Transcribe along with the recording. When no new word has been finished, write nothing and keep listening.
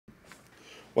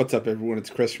What's up, everyone? It's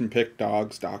Chris from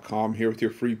Pickdawgz.com here with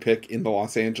your free pick in the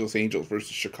Los Angeles Angels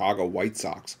versus Chicago White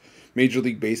Sox. Major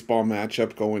League Baseball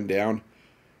matchup going down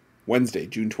Wednesday,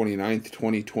 June 29th,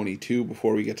 2022.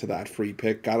 Before we get to that free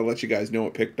pick, gotta let you guys know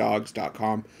at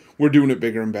Pickdawgz.com, we're doing it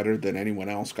bigger and better than anyone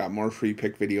else. Got more free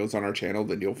pick videos on our channel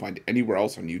than you'll find anywhere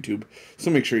else on YouTube.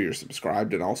 So make sure you're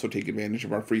subscribed and also take advantage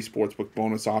of our free Sportsbook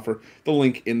bonus offer. The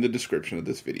link in the description of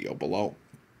this video below.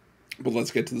 But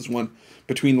let's get to this one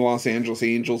between the Los Angeles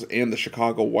Angels and the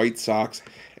Chicago White Sox.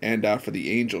 And for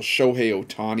the Angels, Shohei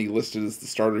Ohtani listed as the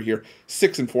starter here,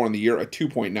 6-4 in the year, a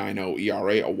 2.90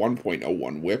 ERA, a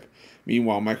 1.01 WHIP.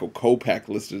 Meanwhile, Michael Kopech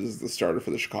listed as the starter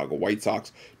for the Chicago White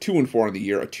Sox, 2-4 in the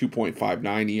year, a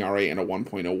 2.59 ERA, and a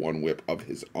 1.01 WHIP of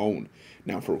his own.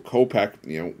 Now for Kopech,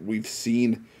 we've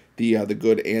seen the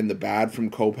good and the bad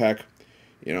from Kopech.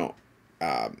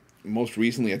 Most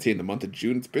recently, I'd say in the month of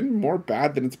June, it's been more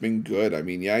bad than it's been good. I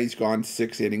mean, yeah, he's gone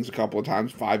 6 innings a couple of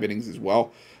times, 5 innings as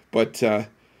well, but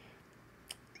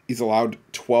he's allowed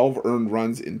 12 earned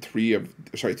runs in 3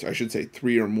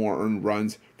 or more earned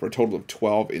runs for a total of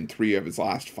 12 in 3 of his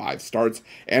last 5 starts,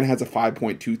 and has a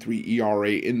 5.23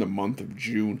 ERA in the month of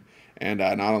June. And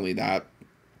not only that,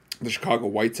 the Chicago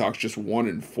White Sox just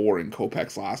 1-4 in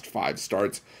Kopech's last 5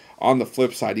 starts. On the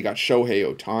flip side, you got Shohei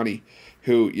Ohtani,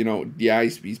 who,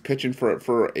 he's pitching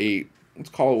for a, let's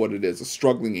call it what it is, a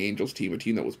struggling Angels team, a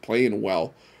team that was playing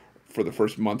well for the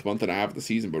first month and a half of the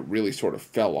season, but really sort of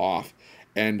fell off.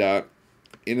 And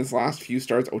in his last few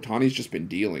starts, Ohtani's just been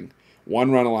dealing. 1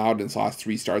 run allowed in his last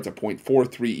 3 starts, a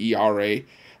 .43 ERA.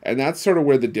 And that's sort of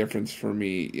where the difference for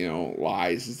me,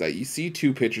 lies, is that you see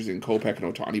 2 pitchers in Kopech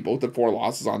and Ohtani, both have 4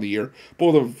 losses on the year,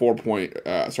 both have a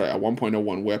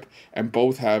 1.01 WHIP, and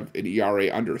both have an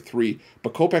ERA under 3.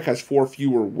 But Kopech has 4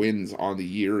 fewer wins on the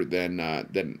year than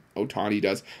Ohtani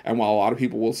does. And while a lot of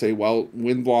people will say, well,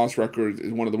 win-loss record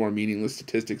is one of the more meaningless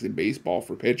statistics in baseball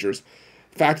for pitchers,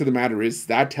 the fact of the matter is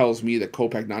that tells me that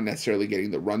Kopech not necessarily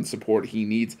getting the run support he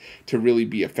needs to really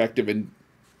be effective and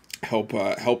help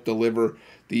deliver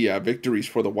the victories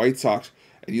for the White Sox.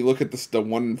 And you look at the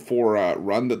 1-4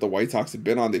 run that the White Sox have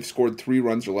been on; they've scored 3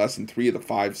 runs or less in 3 of the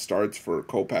 5 starts for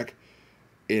Kopech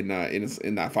in that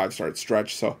 5-start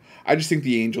stretch. So I just think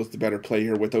the Angels the better play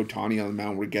here with Ohtani on the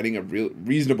mound. We're getting a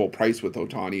reasonable price with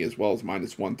Ohtani as well as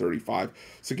 -135.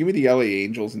 So give me the LA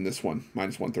Angels in this one,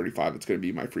 -135. It's going to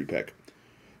be my free pick.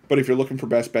 But if you're looking for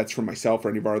best bets from myself or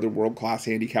any of our other world-class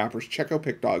handicappers, check out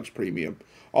Pick Dawgz Premium.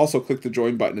 Also, click the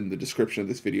join button in the description of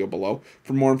this video below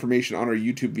for more information on our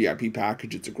YouTube VIP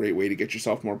package. It's a great way to get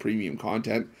yourself more premium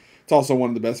content. It's also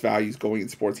one of the best values going in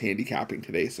sports handicapping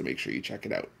today, so make sure you check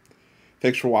it out.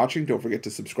 Thanks for watching. Don't forget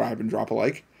to subscribe and drop a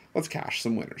like. Let's cash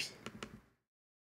some winners.